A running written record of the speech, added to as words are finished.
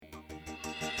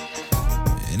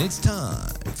And it's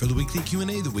time for the weekly Q&A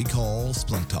that we call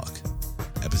Splunk Talk.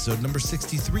 Episode number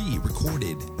 63,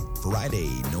 recorded Friday,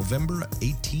 November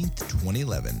 18th,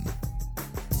 2011.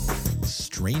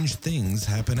 Strange things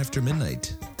happen after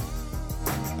midnight.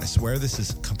 I swear this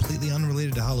is completely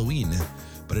unrelated to Halloween,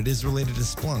 but it is related to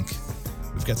Splunk.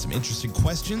 We've got some interesting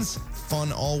questions,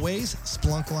 fun always,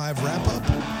 Splunk Live wrap-up.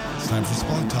 It's time for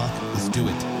Splunk Talk. Let's do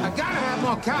it. I gotta have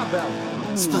more cowbell.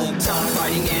 Splunk Talk,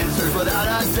 finding answers without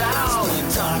a doubt.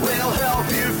 Splunk Talk will help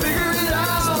you figure it out.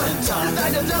 Splunk Talk, it's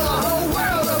time to tell the whole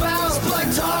world about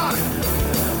Splunk Talk.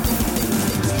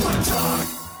 Splunk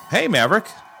Talk. Hey, Maverick.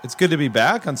 It's good to be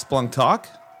back on Splunk Talk.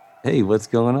 Hey, what's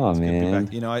going on, man?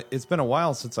 You know, it's been a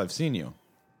while since I've seen you.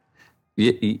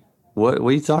 What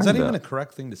are you talking about? Is that even a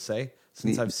correct thing to say?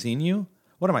 Since I've seen you?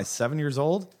 What am I, 7 years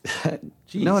old?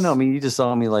 No. I mean, you just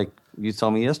saw me you saw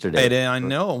me yesterday. I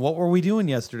know. What were we doing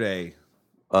yesterday?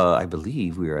 I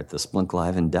believe we were at the Splunk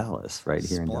Live in Dallas, right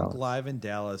here in Dallas. Splunk Live in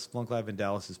Dallas. Splunk Live in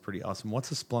Dallas is pretty awesome. What's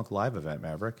a Splunk Live event,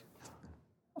 Maverick?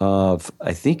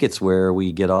 I think it's where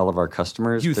we get all of our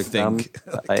customers to come,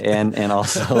 and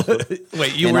also.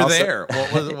 Wait, you were there?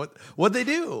 What'd they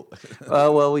do?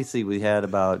 Well, we had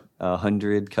about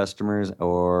 100 customers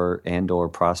or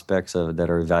prospects that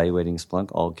are evaluating Splunk.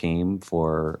 All came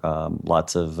for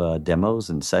lots of demos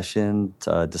and session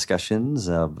discussions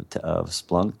of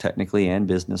Splunk, technically and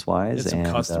business wise. Some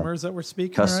customers that were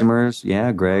speaking. Customers, right?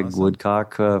 Yeah. Greg awesome.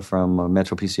 Woodcock from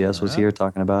Metro PCS was here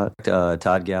talking about.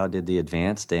 Todd Gow did the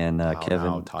advanced. And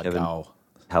Kevin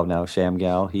How Now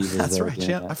Shamgow, he was That's there. right.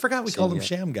 I forgot we called him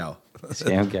Shamgow.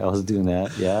 Shamgow was doing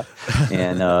that, yeah.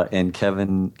 And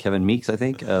Kevin Meeks, I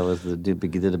think,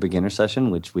 did a beginner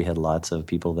session, which we had lots of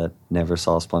people that never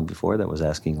saw Splunk before that was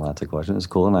asking lots of questions. It's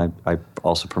cool, and I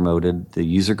also promoted the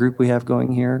user group we have going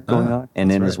on, and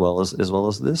then right. as well as the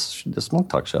Splunk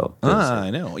Talk show. I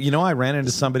know. You know, I ran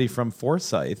into somebody from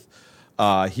Forsyth.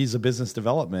 He's a business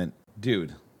development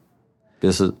dude.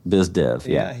 Biz dev,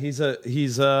 yeah. He's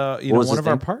one of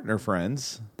our partner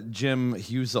friends, Jim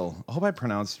Husel. I hope I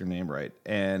pronounced your name right.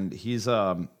 And he's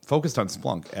focused on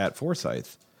Splunk at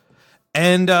Forsyth.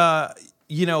 And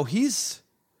he's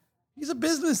a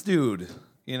business dude,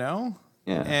 Yeah.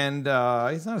 And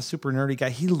he's not a super nerdy guy.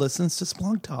 He listens to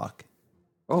Splunk Talk.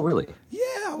 Oh, really?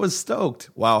 Yeah, I was stoked.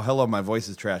 Wow, hello, my voice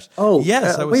is trashed. Oh,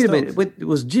 yes, I was wait stoked. a minute. It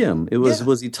was Jim.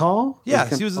 Was he tall?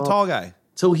 Yes, he was a tall guy.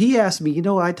 So he asked me,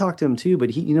 I talked to him too,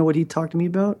 but you know what he talked to me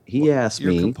about? He asked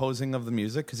me. Your composing of the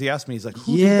music? Because he asked me, he's like,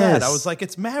 who did that? I was like,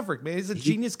 it's Maverick, man. He's a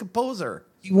genius composer.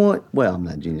 I'm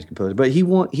not a genius composer, but he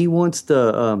wants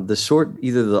the short,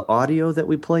 either the audio that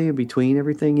we play in between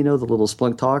everything, the little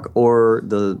Splunk Talk, or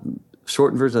the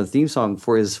shortened version of the theme song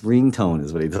for his ringtone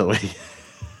is what he told me.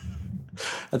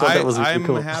 I thought that was really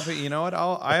cool. I'm happy. You know what?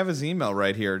 I have his email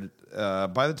right here.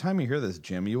 By the time you hear this,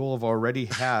 Jim, you will have already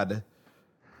had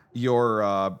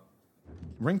your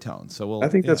ringtone. So I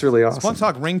think that's really awesome. Splunk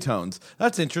Talk ringtones.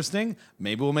 That's interesting.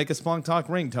 Maybe we'll make a Splunk Talk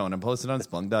ringtone and post it on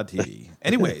Splunk.tv.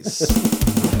 Anyways.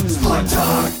 Splunk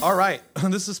Talk. All right.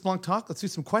 This is Splunk Talk. Let's do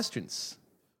some questions.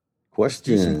 We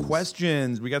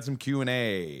got some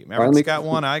Q&A. Maverick's got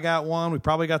one. I got one. We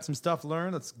probably got some stuff to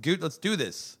learn. Let's do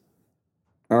this.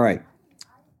 All right.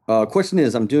 Question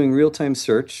is, I'm doing real-time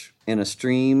search, and a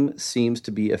stream seems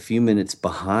to be a few minutes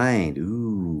behind.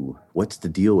 Ooh, what's the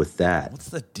deal with that? What's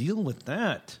the deal with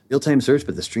that? Real-time search,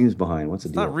 but the stream's behind. What's the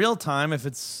deal? It's not real-time if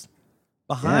it's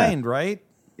behind, right?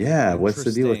 Yeah, what's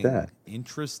the deal with that?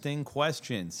 Interesting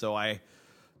question. So I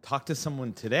talked to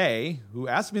someone today who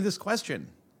asked me this question,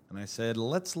 and I said,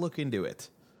 let's look into it.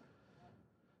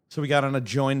 So we got on a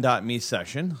join.me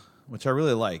session, which I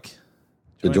really like.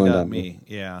 Join.me,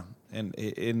 yeah. And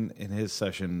in his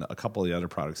session, a couple of the other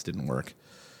products didn't work.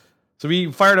 So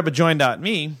we fired up a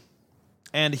join.me,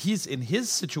 and he's in his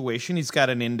situation, he's got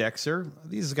an indexer.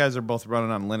 These guys are both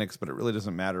running on Linux, but it really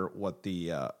doesn't matter what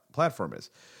the platform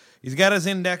is. He's got his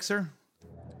indexer,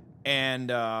 and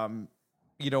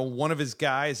one of his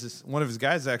guys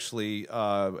actually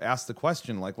asked the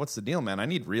question, like, what's the deal, man? I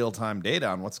need real-time data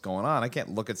on what's going on. I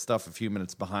can't look at stuff a few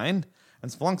minutes behind,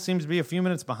 and Splunk seems to be a few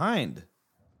minutes behind.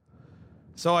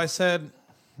 So I said,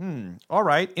 all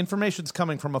right, information's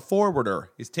coming from a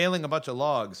forwarder. He's tailing a bunch of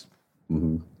logs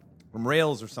from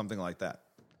Rails or something like that,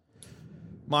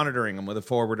 monitoring them with a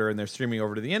forwarder, and they're streaming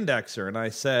over to the indexer. And I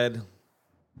said,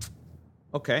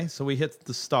 okay, so we hit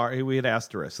the star, we hit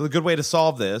asterisk. So the good way to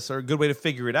solve this, or a good way to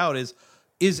figure it out is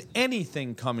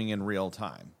anything coming in real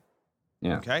time?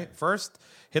 Yeah. Okay, first,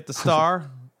 hit the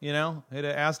star, hit an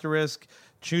asterisk.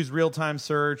 Choose real-time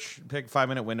search, pick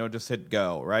 5-minute window, just hit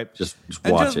go, right? Just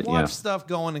watch watch stuff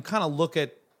going and kind of look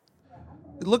at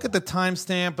look at the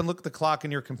timestamp and look at the clock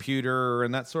in your computer,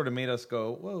 and that sort of made us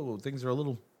go, whoa, things are a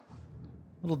little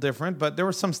different. But there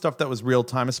was some stuff that was real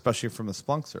time, especially from the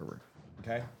Splunk server.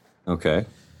 Okay.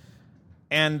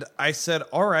 And I said,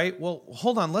 all right, well,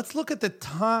 hold on. Let's look at the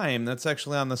time that's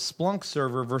actually on the Splunk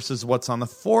server versus what's on the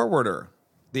forwarder,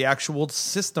 the actual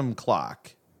system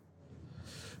clock.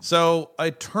 So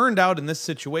it turned out in this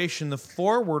situation, the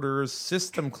forwarder's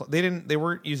system they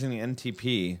weren't using the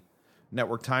NTP,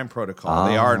 Network Time Protocol.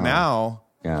 They are now.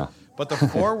 Yeah. But the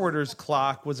forwarder's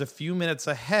clock was a few minutes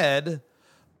ahead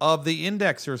of the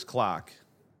indexer's clock.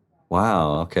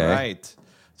 Wow. Okay. Right.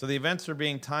 So the events are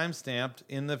being timestamped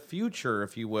in the future,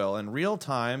 if you will. In real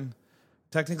time,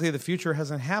 technically the future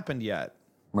hasn't happened yet.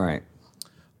 Right.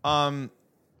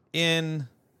 In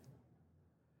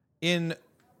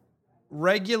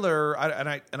regular,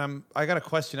 I got a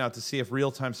question out to see if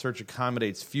real-time search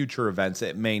accommodates future events.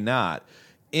 It may not.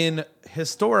 In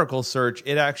historical search,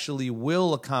 it actually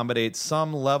will accommodate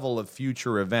some level of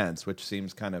future events, which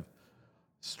seems kind of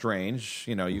strange.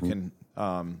 You know, you can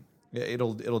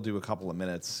it'll do a couple of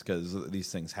minutes because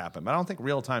these things happen. But I don't think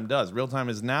real-time does. Real-time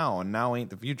is now, and now ain't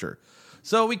the future.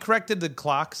 So we corrected the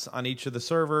clocks on each of the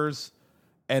servers,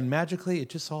 and magically it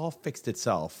just all fixed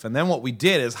itself. And then what we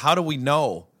did is, how do we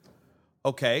know?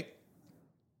 Okay,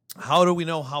 how do we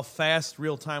know how fast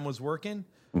real-time was working?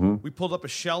 We pulled up a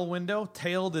shell window,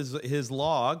 tailed his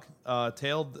log,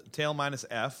 tail minus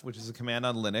F, which is a command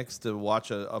on Linux to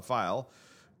watch a file.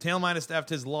 Tail minus F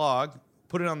his log,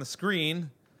 put it on the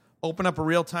screen, open up a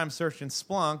real-time search in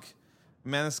Splunk.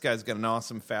 Man, this guy's got an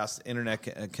awesome fast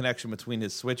internet connection between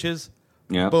his switches.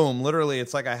 Yeah. Boom, literally,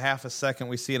 it's like a half a second.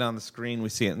 We see it on the screen. We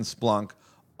see it in Splunk.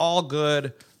 All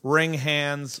good. Wring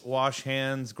hands, wash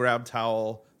hands, grab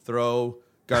towel, throw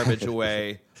garbage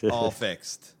away, all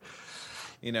fixed.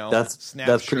 You know,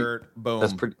 snap shirt, boom.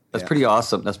 That's pretty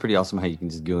awesome. That's pretty awesome how you can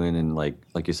just go in and like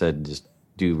you said, just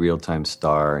do real-time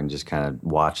star and just kind of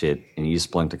watch it and use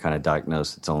Splunk to kind of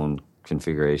diagnose its own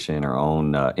configuration or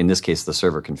own, in this case, the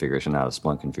server configuration, not a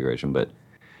Splunk configuration, but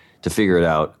to figure it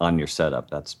out on your setup.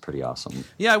 That's pretty awesome.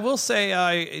 Yeah, I will say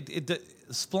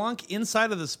Splunk,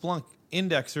 inside of the Splunk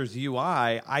indexer's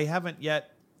UI, I haven't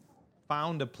yet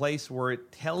found a place where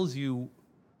it tells you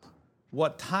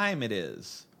what time it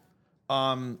is.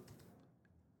 Splunk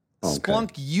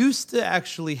used to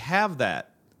actually have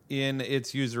that in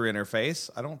its user interface.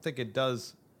 I don't think it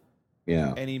does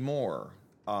anymore.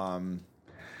 Well,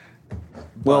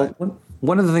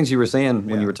 one of the things you were saying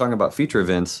when you were talking about future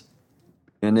events,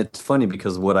 and it's funny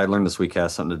because what I learned this week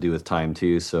has something to do with time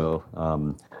too. So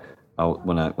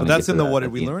that's in the what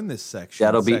did we learn this section?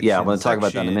 That'll be I'm going to talk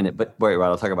about that in a minute. But wait,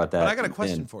 I'll talk about that. But I got a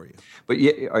question for you. But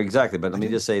yeah, exactly. But let me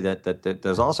just say that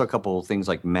there's also a couple of things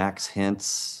like max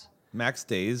hints, max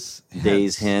days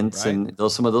hints, right?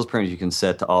 and some of those parameters you can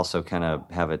set to also kind of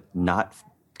have it not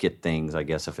get things. I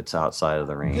guess if it's outside of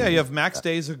the range. Yeah, you have max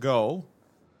days ago.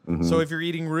 Mm-hmm. So if you're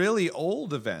eating really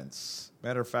old events,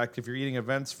 matter of fact, if you're eating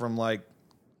events from like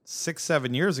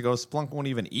 6-7 years ago, Splunk won't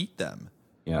even eat them.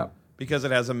 Yeah. Because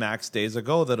it has a max days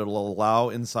ago that it'll allow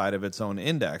inside of its own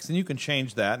index. And you can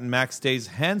change that. And max days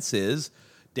hence is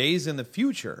days in the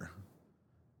future.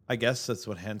 I guess that's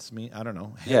what hence means. I don't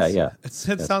know. Hence. Yeah. It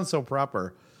sounds so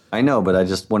proper. I know, but I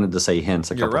just wanted to say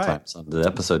hence a couple times on the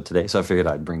episode today. So I figured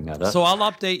I'd bring that up. So I'll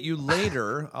update you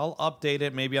later. I'll update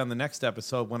it maybe on the next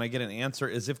episode when I get an answer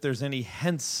as if there's any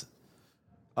henceness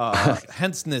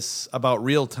about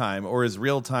real time, or is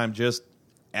real time just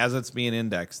as it's being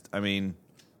indexed? I mean...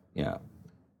 Yeah.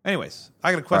 Anyways,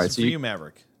 I got a question for you,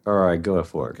 Maverick. All right, go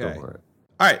for it. Okay. All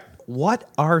right. What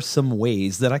are some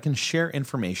ways that I can share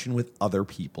information with other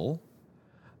people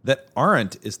that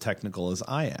aren't as technical as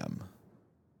I am?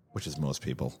 Which is most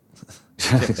people.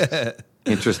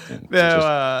 Interesting.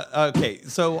 Okay,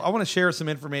 so I want to share some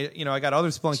information. You know, I got other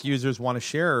Splunk users want to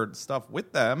share stuff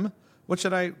with them. What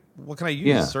can I use?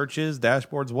 Yeah. Searches,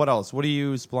 dashboards, what else? What do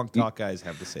you Splunk Talk guys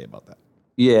have to say about that?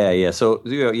 Yeah. So,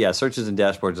 searches and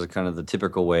dashboards are kind of the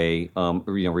typical way,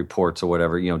 reports or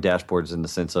whatever, dashboards in the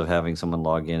sense of having someone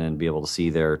log in and be able to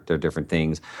see their different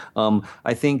things.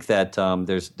 I think that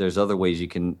there's other ways you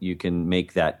can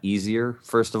make that easier,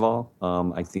 first of all.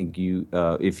 I think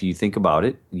if you think about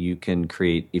it, you can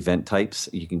create event types,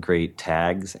 you can create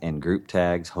tags and group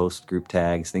tags, host group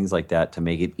tags, things like that to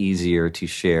make it easier to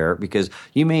share, because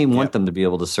you may want them to be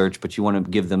able to search, but you want to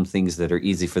give them things that are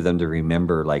easy for them to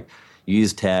remember, like,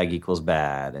 use tag equals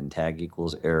bad and tag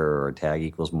equals error or tag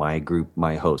equals my group,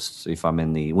 my hosts. So if I'm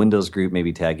in the Windows group,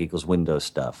 maybe tag equals Windows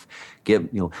stuff.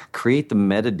 Create the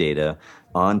metadata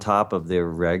on top of their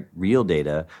real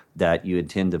data that you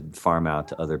intend to farm out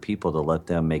to other people to let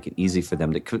them make it easy for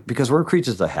them to, because we're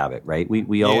creatures of habit, right?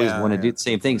 We always want to do the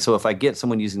same thing. So if I get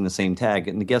someone using the same tag,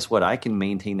 and guess what? I can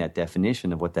maintain that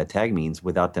definition of what that tag means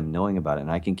without them knowing about it.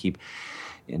 And I can keep,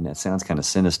 and that sounds kind of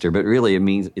sinister, but really it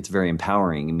means it's very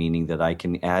empowering, meaning that I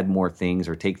can add more things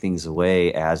or take things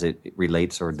away as it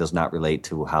relates or does not relate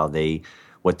to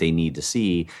what they need to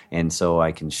see. And so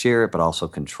I can share it, but also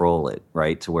control it,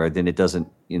 right? To where then it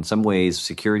doesn't, in some ways,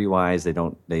 security-wise, they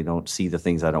don't see the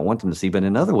things I don't want them to see. But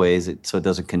in other ways, so it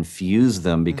doesn't confuse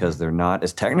them because they're not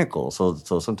as technical. So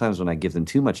sometimes when I give them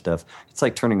too much stuff, it's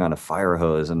like turning on a fire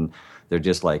hose and they're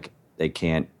just like, they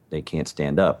can't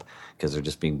stand up because they're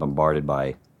just being bombarded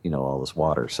by, all this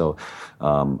water. So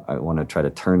I want to try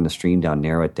to turn the stream down,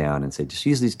 narrow it down, and say, just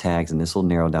use these tags, and this will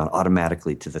narrow down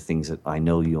automatically to the things that I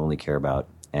know you only care about.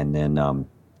 And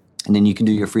then you can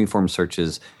do your freeform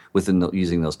searches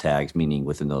using those tags, meaning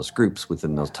within those groups,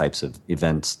 within those types of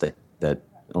events that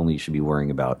only you should be worrying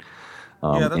about,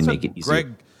 that's and make it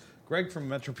easier. Greg from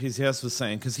Metro PCS was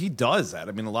saying, because he does that.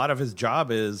 I mean, a lot of his job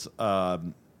is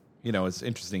it's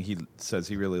interesting. He says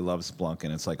he really loves Splunk,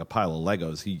 and it's like a pile of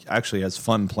Legos. He actually has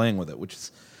fun playing with it, which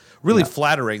is really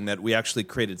flattering that we actually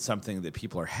created something that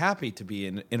people are happy to be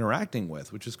interacting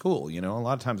with, which is cool. A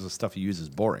lot of times the stuff he uses is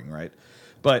boring, right?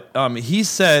 But he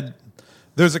said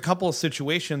there's a couple of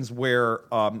situations where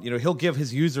he'll give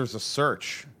his users a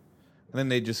search, and then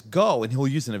they just go, and he'll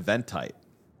use an event type,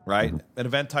 right? Mm-hmm. An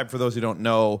event type, for those who don't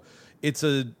know, it's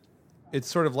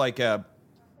sort of like a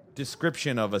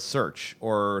description of a search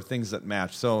or things that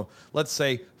match. So let's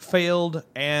say failed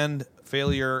and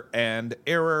failure and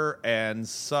error and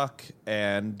suck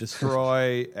and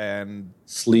destroy and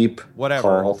sleep,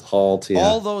 whatever. Halt, yeah.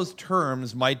 All those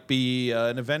terms might be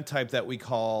an event type that we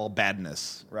call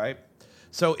badness, right?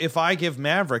 So if I give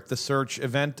Maverick the search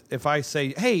event, if I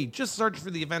say, hey, just search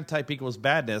for the event type equals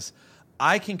badness,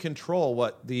 I can control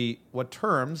what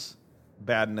terms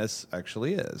badness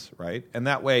actually is, right? And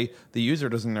that way the user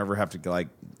doesn't ever have to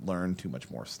learn too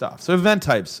much more stuff. So event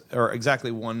types are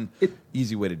exactly one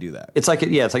easy way to do that. It's like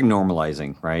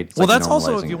normalizing, right? That's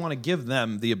also if you want to give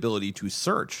them the ability to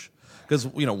search, because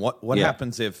what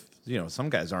happens if some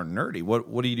guys aren't nerdy?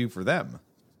 What do you do for them?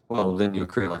 Well, then you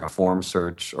create like a form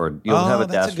search, or you'll have a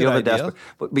dashboard,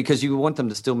 but because you want them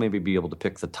to still maybe be able to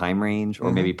pick the time range, or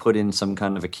maybe put in some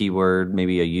kind of a keyword,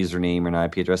 maybe a username or an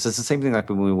IP address. It's the same thing like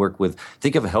when we work with.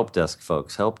 Think of help desk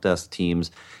folks, help desk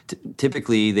teams.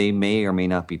 Typically, they may or may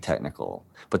not be technical,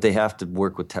 but they have to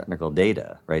work with technical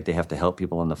data, right? They have to help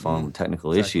people on the phone with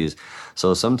technical issues.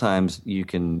 So sometimes you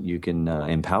can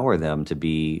empower them to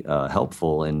be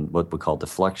helpful in what we call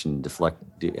deflection.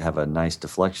 Have a nice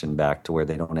deflection back to where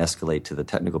they don't escalate to the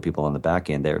technical people on the back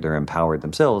end. They're empowered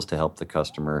themselves to help the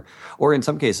customer, or in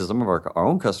some cases, some of our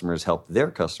own customers help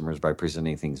their customers by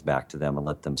presenting things back to them and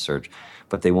let them search.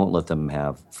 But they won't let them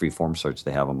have free form search.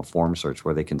 They have them a form search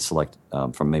where they can select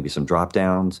from maybe some drop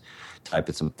downs, type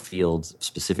in some fields,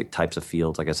 specific types of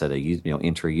fields. Like I said,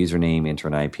 enter a username, enter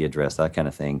an IP address, that kind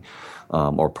of thing,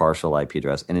 or partial IP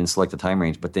address, and then select the time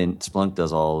range. But then Splunk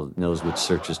knows which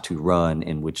searches to run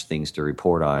and which things to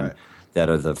report on. Right. That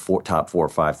are the top 4 or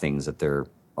 5 things that they're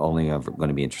only ever going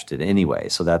to be interested in anyway.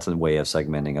 So that's a way of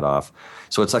segmenting it off.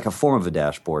 So it's like a form of a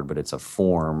dashboard, but it's a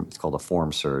form. It's called a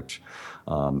form search,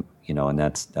 and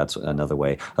that's another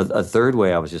way. A third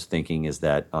way I was just thinking is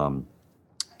that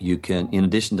you can, in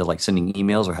addition to sending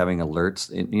emails or having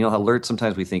alerts, alerts,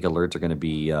 sometimes we think alerts are going to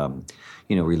be,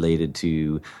 related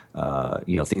to,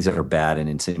 things that are bad, and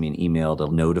then send me an email to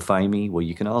notify me. Well,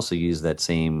 you can also use that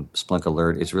same Splunk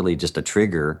alert. It's really just a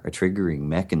triggering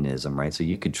mechanism, right? So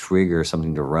you could trigger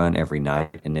something to run every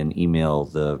night and then email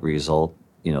the result,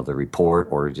 the report,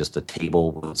 or just a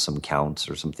table with some counts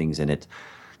or some things in it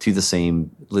to the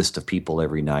same list of people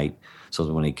every night. So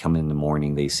that when they come in the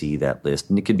morning, they see that list.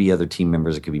 And it could be other team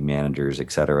members, it could be managers, et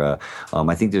cetera.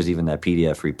 I think there's even that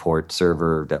PDF report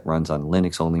server that runs on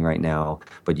Linux only right now,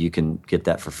 but you can get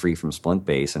that for free from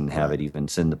Splunkbase and have it even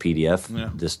send the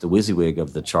PDF, just the WYSIWYG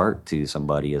of the chart to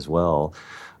somebody as well,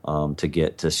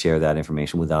 to share that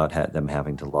information without them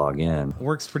having to log in.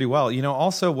 Works pretty well.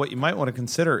 Also what you might want to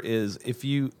consider is if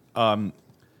you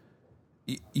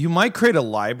might create a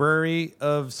library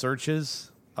of searches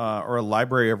or a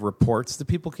library of reports that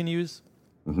people can use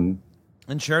and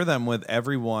share them with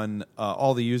everyone,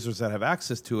 all the users that have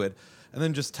access to it, and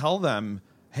then just tell them,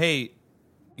 hey,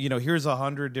 here's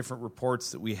 100 different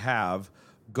reports that we have.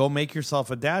 go make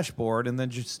yourself a dashboard and then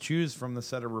just choose from the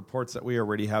set of reports that we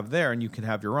already have there, and you can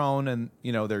have your own, and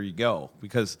there you go.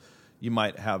 Because you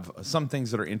might have some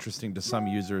things that are interesting to some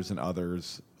users and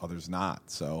others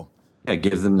not. So yeah,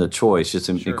 give them the choice, just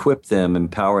equip them,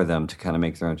 empower them to kind of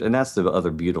make their own. And that's the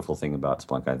other beautiful thing about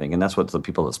Splunk, I think. And that's what the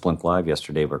people at Splunk Live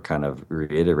yesterday were kind of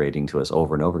reiterating to us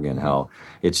over and over again, how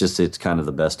it's kind of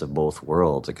the best of both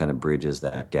worlds. It kind of bridges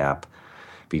that gap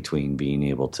between being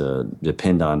able to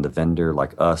depend on the vendor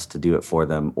like us to do it for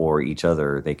them or each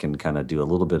other. They can kind of do a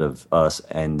little bit of us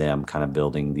and them kind of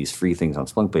building these free things on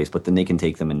Splunk base, but then they can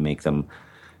take them and make them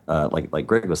like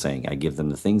Greg was saying, I give them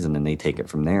the things and then they take it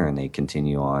from there and they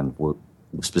continue on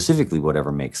specifically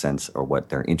whatever makes sense or what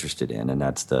they're interested in. And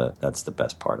that's the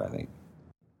best part, I think.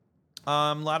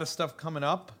 A lot of stuff coming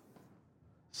up.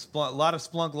 A lot of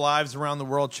Splunk Lives around the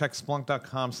world. Check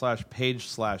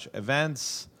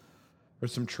splunk.com/page/events.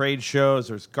 There's some trade shows.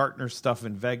 There's Gartner stuff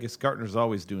in Vegas. Gartner's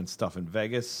always doing stuff in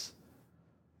Vegas.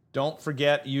 Don't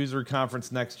forget user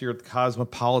conference next year at the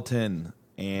Cosmopolitan.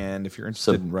 And if you're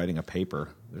interested in writing a paper,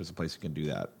 there's a place you can do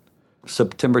that.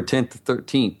 September 10th to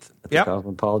 13th at the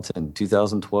Cosmopolitan,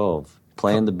 2012.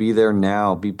 Plan to be there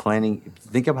now. Be planning.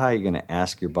 Think of how you're going to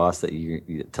ask your boss that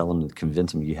you tell them to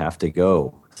convince them you have to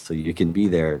go so you can be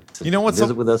there to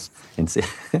visit with us. And see.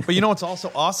 But you know what's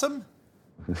also awesome?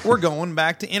 We're going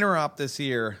back to Interop this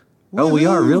year. Woo-hoo! Oh, we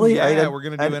are? Really? Yeah, we're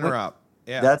going to do Interop.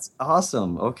 Yeah. That's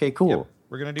awesome. Okay, cool. Yep.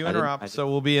 We're going to do Interop, so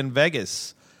we'll be in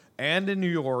Vegas and in New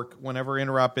York whenever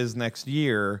Interop is next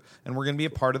year, and we're going to be a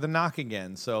part of the NOC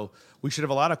again. So we should have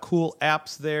a lot of cool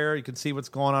apps there. You can see what's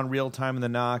going on real time in the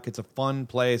NOC. It's a fun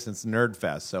place. It's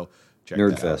NerdFest, so check that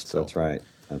out. NerdFest, that's right.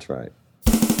 That's right.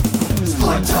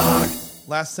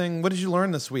 Last thing, what did you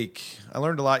learn this week? I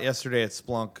learned a lot yesterday at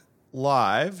Splunk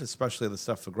Live, especially the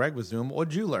stuff that Greg was doing. What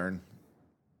did you learn?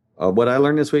 What I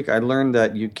learned this week, I learned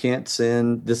that you can't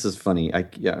send. This is funny.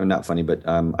 Not funny, but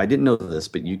I didn't know this.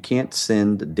 But you can't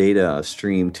send data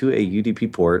stream to a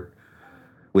UDP port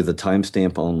with a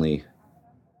timestamp only,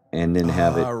 and then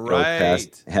have it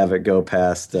go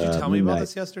past. Did you tell me about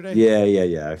this yesterday?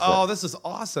 Yeah. Oh, this is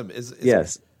awesome.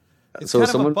 Yes. It's kind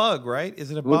of a bug, right?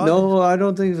 Is it a bug? No, I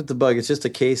don't think it's a bug. It's just a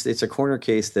case. It's a corner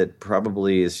case that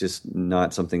probably is just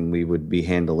not something we would be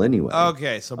handle anyway.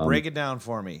 Okay, so break it down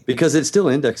for me. Because it still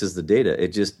indexes the data.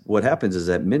 It just what happens is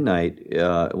at midnight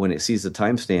when it sees the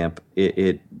timestamp,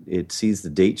 it sees the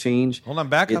date change. Hold on,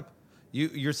 back up.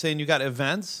 You're saying you got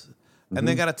events and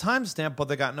they got a timestamp, but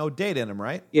they got no date in them,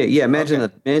 right? Yeah. Imagine the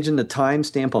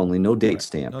timestamp only, no date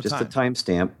stamp, just a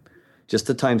timestamp. Just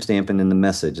the timestamp and then the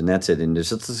message, and that's it. And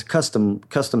it's a custom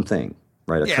thing,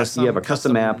 right? You have a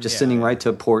custom app just sending right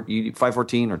to port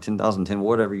 514 or 10,010,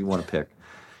 whatever you want to pick.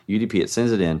 UDP, it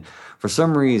sends it in. For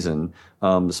some reason,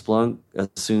 Splunk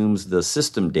assumes the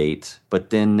system date, but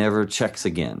then never checks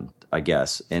again, I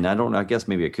guess. And I guess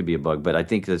maybe it could be a bug, but I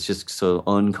think that's just so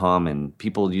uncommon.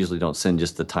 People usually don't send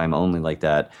just the time only like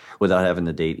that without having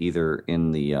the date either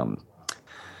in the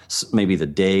maybe the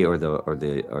day or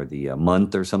the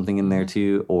month or something in there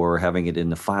too, or having it in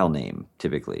the file name.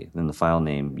 Typically, in the file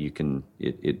name, you can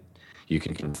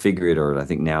configure it, or I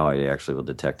think now it actually will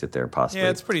detect it there. Possibly, yeah,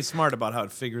 it's pretty smart about how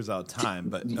it figures out time,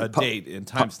 but a date and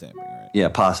timestamping, right? Yeah,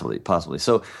 possibly.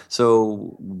 So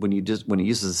when it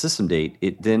uses the system date,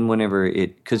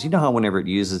 because you know how whenever it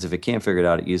uses, if it can't figure it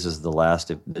out, it uses the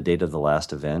date of the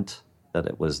last event that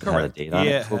it was had a date on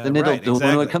it. Well, then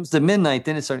when it comes to midnight,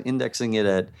 then it starts indexing it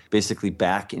at basically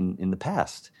back in the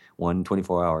past,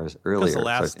 24 hours earlier. Because the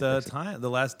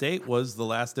last date was the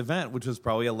last event, which was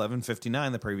probably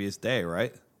 11:59 the previous day,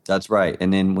 right? That's right.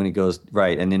 And then when it goes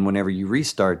right, and then whenever you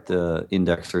restart the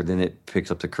indexer, then it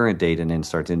picks up the current date and then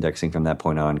starts indexing from that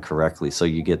point on correctly. So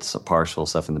you get some partial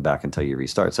stuff in the back until you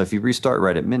restart. So if you restart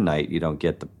right at midnight, you don't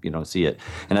see it.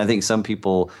 And I think some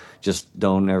people just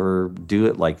don't ever do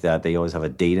it like that. They always have a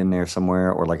date in there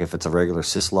somewhere, or like if it's a regular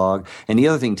syslog. And the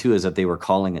other thing too is that they were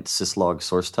calling it syslog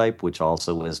source type, which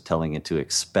also was telling it to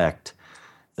expect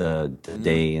the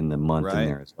day and the month in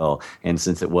there as well. And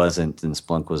since it wasn't, then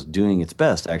Splunk was doing its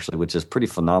best, actually, which is pretty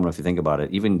phenomenal if you think about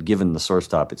it. Even given the source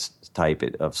type of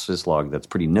syslog that's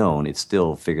pretty known, it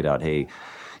still figured out, hey,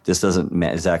 this doesn't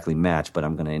exactly match, but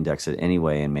I'm going to index it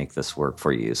anyway and make this work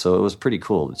for you. So it was pretty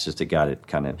cool. It's just it got it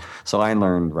kind of. So I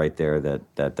learned right there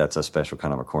that's a special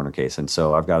kind of a corner case. And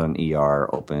so I've got an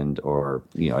ER opened, or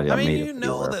I made it.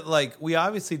 That like we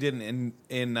obviously didn't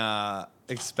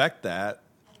expect that.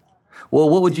 Well,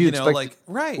 what would you expect? Well,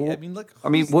 what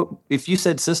if you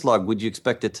said syslog? Would you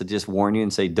expect it to just warn you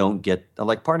and say, "Don't get"?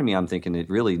 Like, part of me, I'm thinking it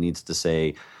really needs to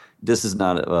say, this is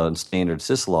not a standard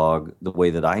syslog the way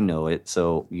that I know it,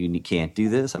 so you can't do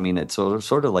this. I mean, it's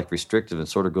sort of like restrictive. It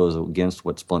sort of goes against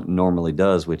what Splunk normally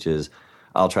does, which is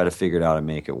I'll try to figure it out and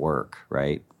make it work,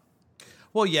 right?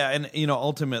 Well, yeah, and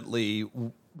ultimately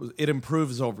it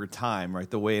improves over time, right?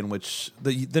 The way in which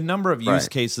the number of use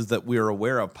cases that we're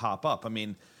aware of pop up. I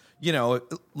mean,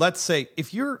 let's say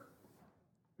if you're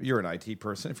an IT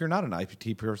person. If you're not an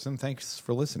IT person, thanks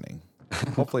for listening.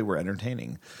 Hopefully we're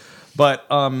entertaining. But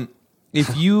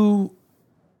if you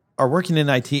are working in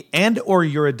IT and or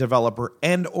you're a developer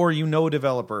and or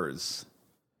developers,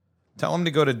 tell them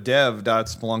to go to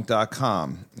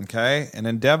dev.splunk.com, okay? And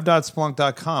then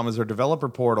dev.splunk.com is our developer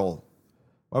portal.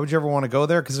 Why would you ever want to go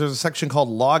there? Because there's a section called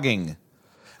logging,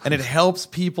 and it helps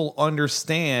people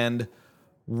understand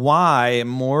why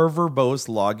more verbose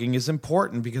logging is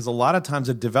important, because a lot of times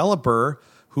a developer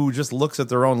who just looks at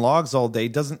their own logs all day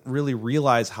doesn't really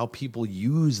realize how people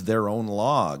use their own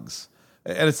logs.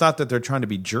 And it's not that they're trying to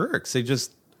be jerks. They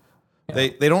just they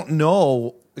don't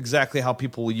know exactly how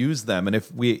people will use them. And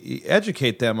if we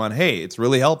educate them on, hey, it's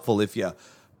really helpful if you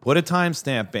put a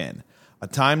timestamp in, a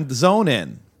time zone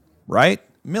in, right?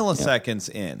 Milliseconds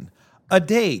in, a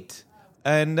date,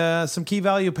 and some key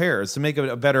value pairs to make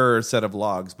a better set of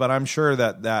logs. But I'm sure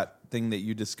that thing that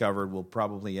you discovered will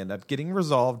probably end up getting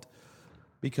resolved,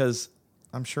 because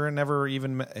I'm sure it never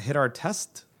even hit our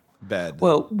test bed.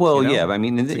 Well, yeah. I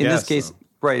mean, in this case, so.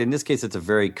 Right. In this case, it's a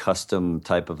very custom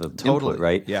type of input,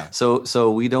 right? Yeah.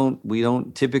 So we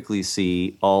don't typically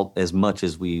see all as much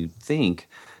as we think.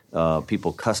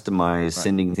 People customize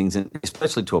sending things in,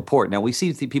 especially to a port. Now we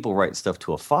see people write stuff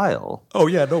to a file. Oh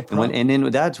yeah, no problem. And then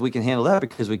with that, we can handle that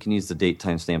because we can use the date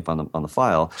timestamp on the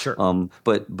file. Sure.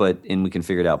 But we can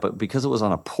figure it out. But because it was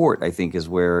on a port, I think is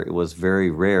where it was very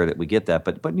rare that we get that.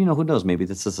 But who knows? Maybe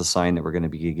this is a sign that we're going to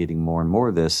be getting more and more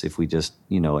of this. If we just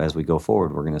as we go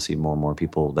forward, we're going to see more and more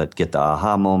people that get the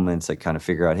aha moments, that kind of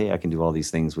figure out, hey, I can do all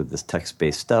these things with this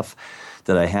text-based stuff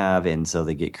that I have, and so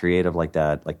they get creative like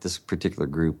that. Like this particular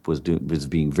group was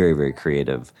being very, very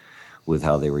creative with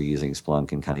how they were using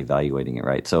Splunk and kind of evaluating it,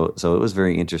 right? So it was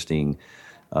very interesting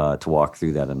to walk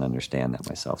through that and understand that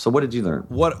myself. So what did you learn?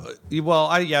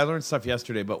 I learned stuff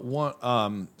yesterday, but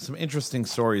some interesting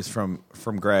stories from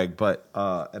Greg, but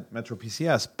at Metro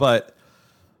PCS. But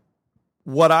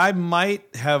what I might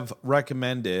have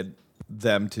recommended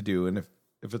them to do, and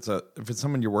if it's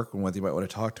someone you're working with, you might want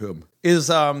to talk to him, is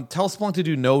tell Splunk to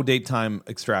do no date time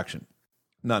extraction.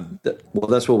 None. Well,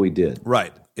 that's what we did.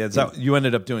 Right. Yeah, that you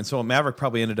ended up doing. So what Maverick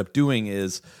probably ended up doing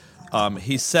is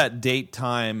he set date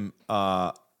time.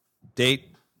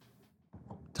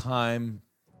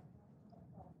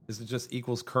 Is it just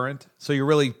equals current? So you're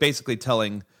really basically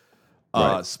telling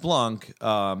Splunk,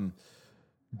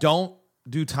 don't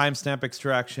do timestamp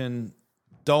extraction.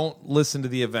 Don't listen to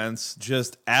the events.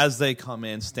 Just as they come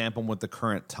in, stamp them with the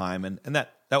current time, and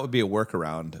that would be a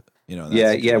workaround. We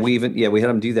had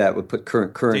them do that. We put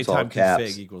current all caps.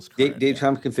 Config equals current.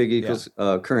 Daytime config equals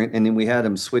current, and then we had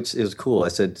them switch. It was cool. I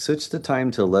said switch the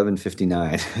time to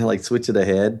 11:59. Like switch it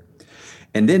ahead.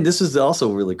 And then this is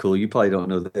also really cool. You probably don't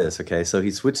know this. Okay, so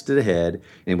he switched it ahead,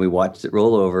 and we watched it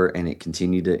roll over, and it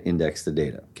continued to index the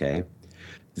data. Okay.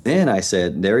 Then I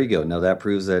said, there you go. Now that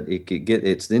proves that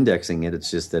it's indexing it. It's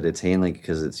just that it's handling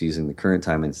because it's using the current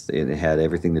time, and it had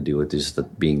everything to do with just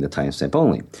being the timestamp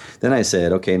only. Then I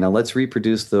said, okay, now let's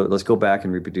go back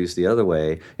and reproduce the other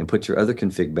way and put your other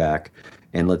config back,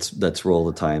 and let's roll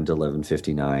the time to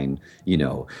 11:59.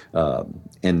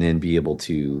 And then be able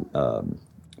to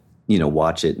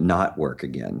watch it not work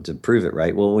again to prove it,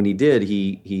 right? Well, when he did,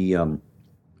 he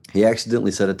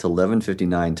accidentally set it to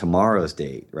 11:59 tomorrow's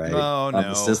date, right? Oh, no. On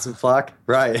the system clock,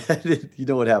 right? You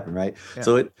know what happened, right? Yeah.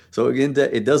 So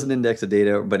it doesn't index the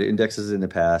data, but it indexes in the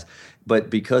past. But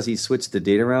because he switched the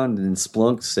data around, and then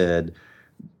Splunk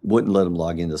wouldn't let him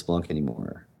log into Splunk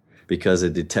anymore because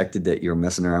it detected that you're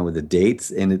messing around with the dates,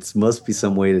 and it must be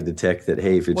some way to detect that.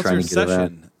 Hey, if you're trying to get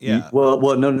around. Yeah.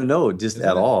 No, just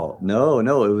at all. No,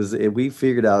 it was. We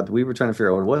were trying to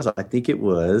figure out what it was. I think it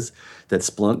was that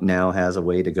Splunk now has a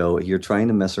way to go. You're trying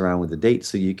to mess around with the date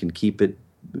so you can keep it.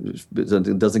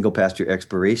 It doesn't go past your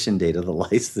expiration date of the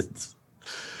license.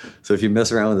 So if you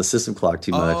mess around with the system clock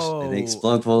too much, I think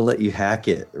Splunk won't let you hack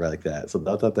it like that. So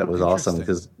I thought that was awesome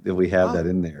because we have that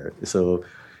in there. So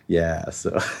yeah.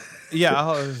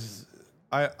 Yeah.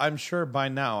 I'm sure by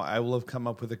now I will have come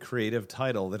up with a creative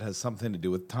title that has something to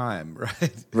do with time,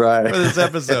 right? Right. For this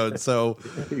episode. So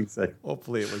exactly.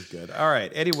 Hopefully it was good. All right.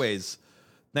 Anyways,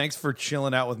 thanks for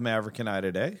chilling out with Maverick and I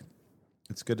today.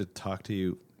 It's good to talk to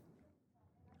you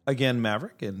again,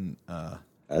 Maverick. And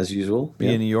As usual.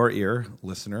 be in your ear,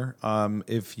 listener.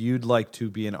 If you'd like to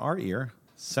be in our ear,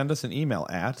 send us an email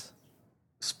at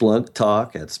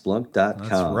splunktalk@splunk.com.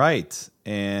 That's right.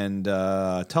 And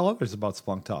tell others about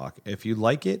Splunk Talk. If you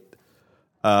like it,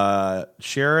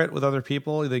 share it with other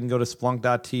people. They can go to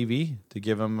splunk.tv to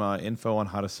give them info on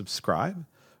how to subscribe,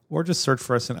 or just search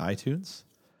for us in iTunes.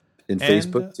 In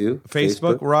Facebook, too.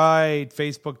 Facebook, right.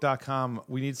 Facebook.com.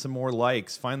 We need some more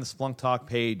likes. Find the Splunk Talk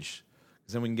page,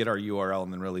 because then we can get our URL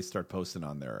and then really start posting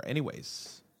on there.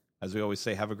 Anyways, as we always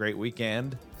say, have a great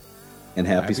weekend. And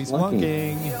happy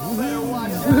splunking.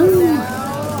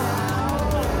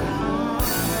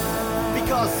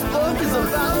 Because Splunk is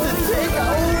about to